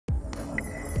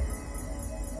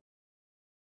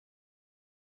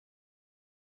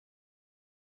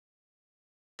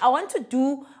I want to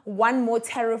do one more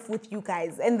tariff with you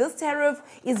guys. And this tariff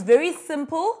is very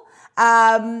simple,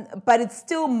 but it's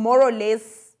still more or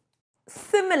less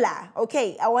similar.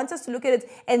 Okay, I want us to look at it.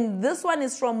 And this one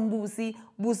is from Busi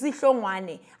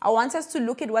Hlongwane. I want us to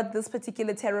look at what this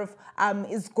particular tariff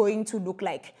is going to look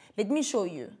like. Let me show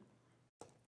you.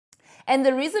 And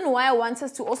the reason why I want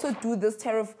us to also do this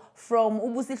tariff from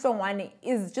Ubusi Hlongwane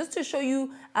is just to show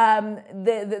you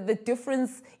the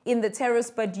difference in the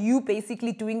tariffs, but you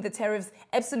basically doing the tariffs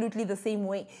absolutely the same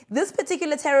way. This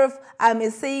particular tariff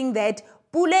is saying that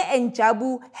Pule and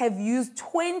Jabu have used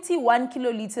 21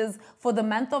 kiloliters for the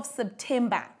month of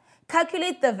September.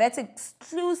 Calculate the VAT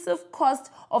exclusive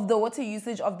cost of the water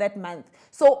usage of that month.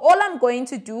 So all I'm going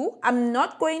to do, I'm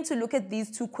not going to look at these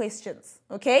two questions,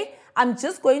 okay? I'm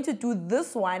just going to do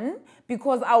this one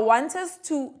because I want us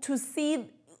to see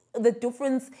the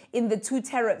difference in the two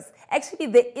tariffs. Actually,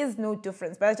 there is no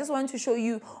difference, but I just want to show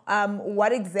you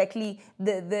what exactly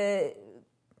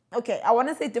okay, I want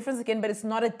to say difference again, but it's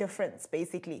not a difference,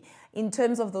 basically, in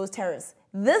terms of those tariffs.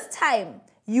 This time,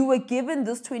 you were given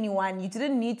this 21. You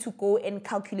didn't need to go and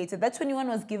calculate it. That 21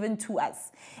 was given to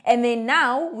us. And then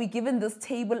now, we're given this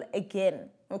table again,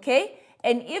 okay?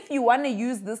 And if you want to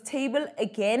use this table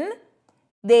again,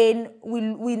 then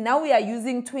we are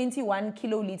using 21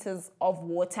 kiloliters of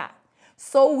water.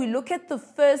 So we look at the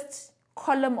first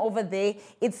column over there.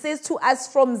 It says to us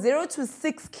from 0 to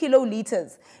 6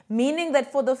 kiloliters, meaning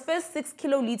that for the first 6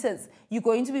 kiloliters, you're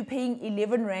going to be paying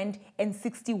 11 Rand and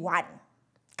 61.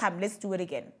 Come, let's do it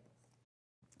again.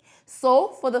 So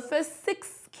for the first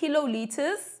 6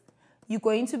 kiloliters, you're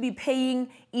going to be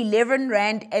paying 11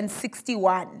 Rand and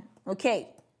 61. Okay,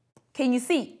 can you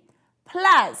see?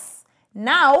 Plus,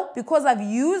 now, because I've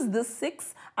used the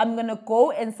 6, I'm going to go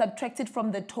and subtract it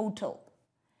from the total.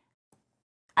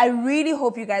 I really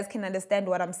hope you guys can understand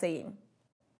what I'm saying.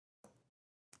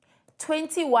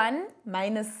 21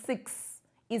 minus 6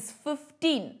 is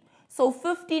 15. So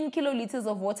 15 kiloliters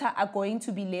of water are going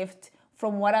to be left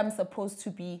from what I'm supposed to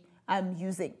be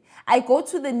using. I go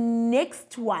to the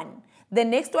next one. The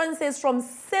next one says from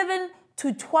 7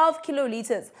 to 12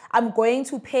 kiloliters, I'm going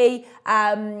to pay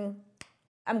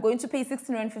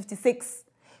 16.56.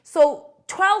 So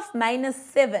 12 minus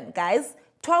 7, guys.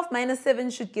 12 minus 7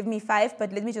 should give me 5,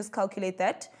 but let me just calculate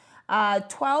that.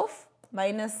 12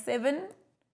 minus 7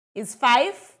 is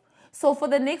 5. So for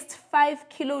the next 5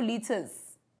 kiloliters,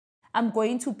 I'm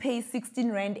going to pay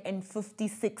 16 Rand and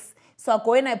 56. So I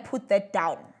go and I put that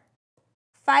down.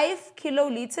 5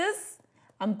 kiloliters,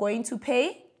 I'm going to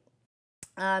pay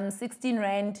 16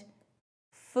 Rand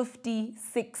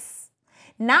 56.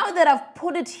 Now that I've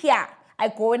put it here, I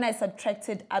go and I subtract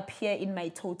it up here in my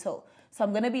total. So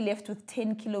I'm going to be left with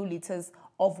 10 kiloliters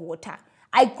of water.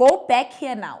 I go back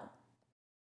here now.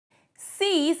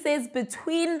 C says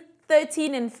between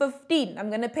 13 and 15. I'm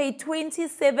going to pay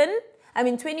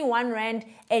 21 Rand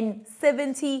and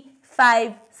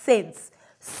 75 cents.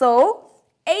 So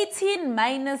 18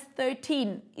 minus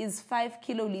 13 is 5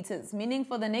 kiloliters, meaning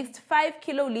for the next 5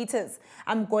 kiloliters,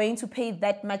 I'm going to pay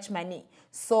that much money.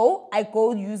 So I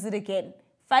go use it again.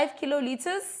 5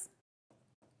 kiloliters.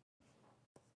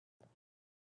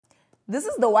 This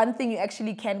is the one thing you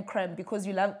actually can cram because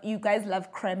you guys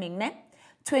love cramming, ne?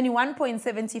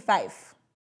 21.75.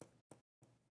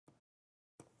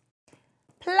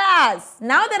 Plus,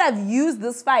 now that I've used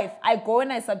this 5, I go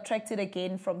and I subtract it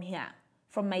again from here,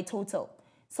 from my total.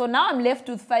 So now I'm left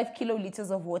with 5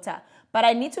 kiloliters of water. But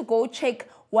I need to go check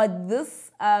what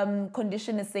this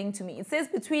condition is saying to me. It says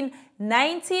between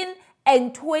 19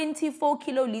 and 24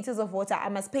 kiloliters of water, I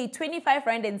must pay 25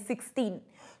 Rand and 16.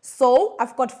 So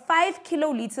I've got 5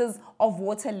 kiloliters of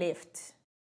water left.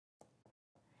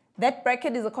 That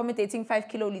bracket is accommodating 5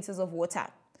 kiloliters of water.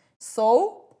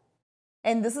 So,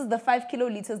 and this is the 5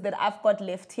 kiloliters that I've got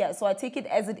left here. So I take it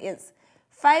as it is.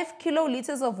 5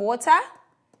 kiloliters of water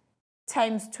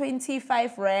times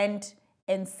 25 Rand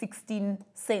and 16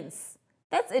 cents.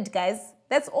 That's it, guys.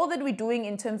 That's all that we're doing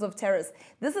in terms of tariffs.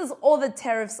 This is all the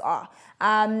tariffs are.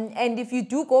 And if you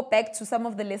do go back to some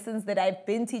of the lessons that I've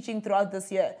been teaching throughout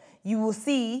this year, you will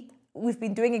see we've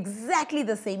been doing exactly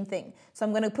the same thing. So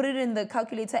I'm going to put it in the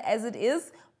calculator as it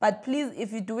is. But please,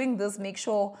 if you're doing this, make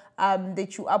sure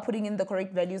that you are putting in the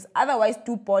correct values. Otherwise,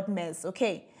 do board mass,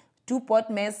 okay? Do board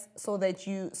mass so that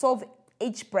you solve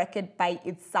each bracket by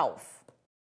itself.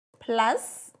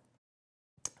 Plus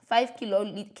 5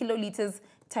 kiloliters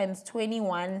times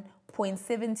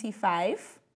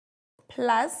 21.75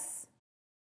 plus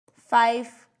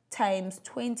 5 times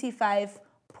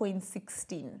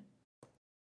 25.16.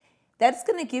 That's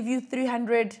going to give you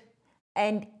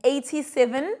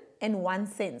 387.01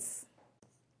 cents.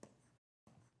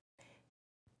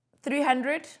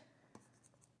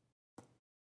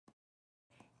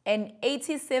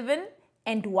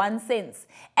 387.1 cents.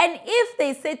 And if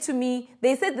they said to me,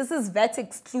 they said this is VAT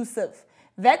exclusive.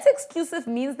 VAT exclusive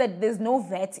means that there's no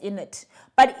VAT in it.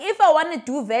 But if I want to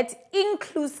do VAT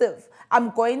inclusive, I'm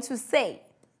going to say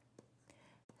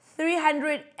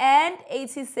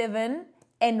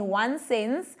 387.1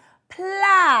 cents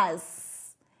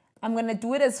plus, I'm going to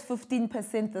do it as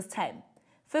 15% this time.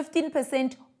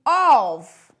 15%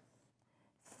 of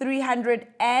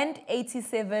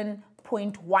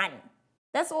 387.1.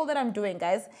 That's all that I'm doing,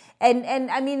 guys.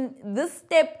 And I mean, this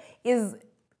step is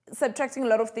subtracting a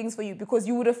lot of things for you, because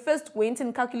you would have first went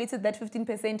and calculated that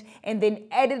 15% and then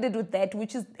added it with that,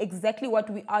 which is exactly what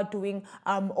we are doing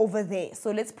over there.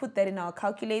 So let's put that in our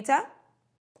calculator.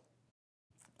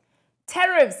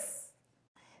 Tariffs,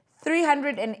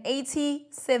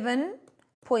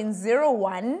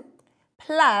 387.01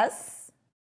 plus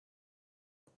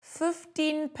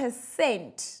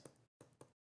 15%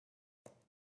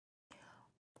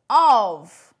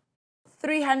 of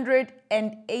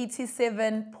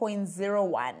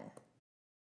 387.01.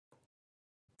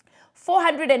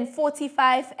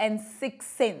 445.06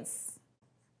 cents.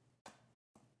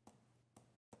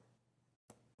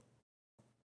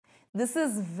 This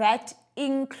is VAT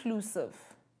inclusive.